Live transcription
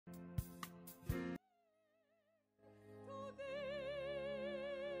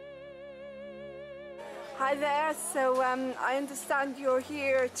Hi there, so I understand you're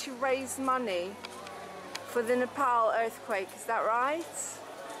here to raise money for the Nepal earthquake, is that right?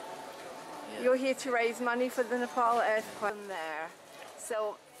 Yeah. You're here to raise money for the Nepal earthquake there.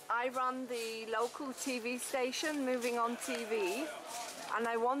 So I run the local TV station, Moving On TV, and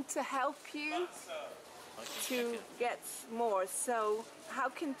I want to help you to get more. So how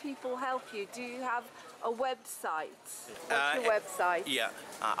can people help you? Do you have a website? What's your website? Yeah,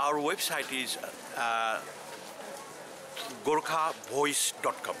 our website is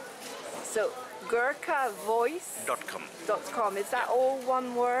Gurkhavoice.com. So Gurkhavoice.com. Is that all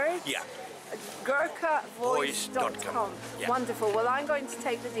one word? Yeah. Gurkhavoice.com. Yeah. Wonderful. Well, I'm going to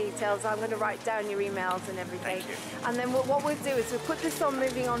take the details. I'm going to write down your emails and everything. Thank you. And then what we'll do is we'll put this on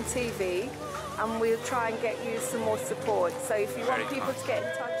Moving On TV, and we'll try and get you some more support. So if you want people to get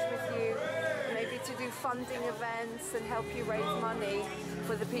in touch with you, maybe to do funding events and help you raise money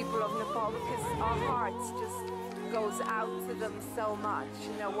for the people of Nepal, because our hearts just goes out to them so much,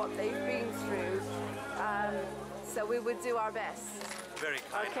 you know, what they've been through. So we would do our best. Very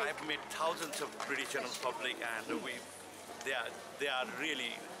kind. Okay. I've met thousands of British general public, and they are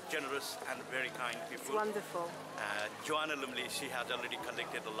really generous and very kind people. It's wonderful. Joanna Lumley, she has already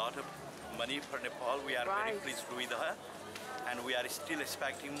collected a lot of money for Nepal. We are very pleased with her, and we are still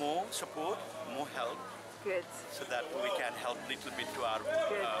expecting more support, more help. Good. So that we can help a little bit to our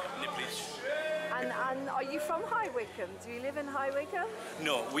Nepalese. And are you from High Wycombe? Do you live in High Wycombe?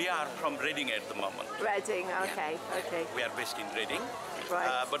 No, we are from Reading at the moment. Reading, okay, Yeah. okay. We are based in Reading.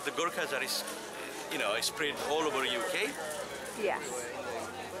 Right. But the Gurkhas are, spread all over UK. Yes.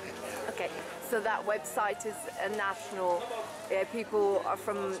 Okay, so that website is a national, people are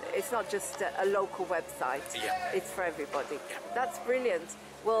from, it's not just a local website. Yeah. It's for everybody. Yeah. That's brilliant.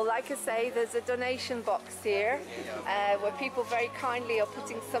 Well, like I say, there's a donation box here where people very kindly are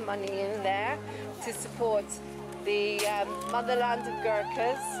putting some money in there to support the motherland of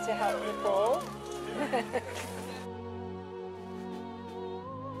Gurkhas, to help Nepal.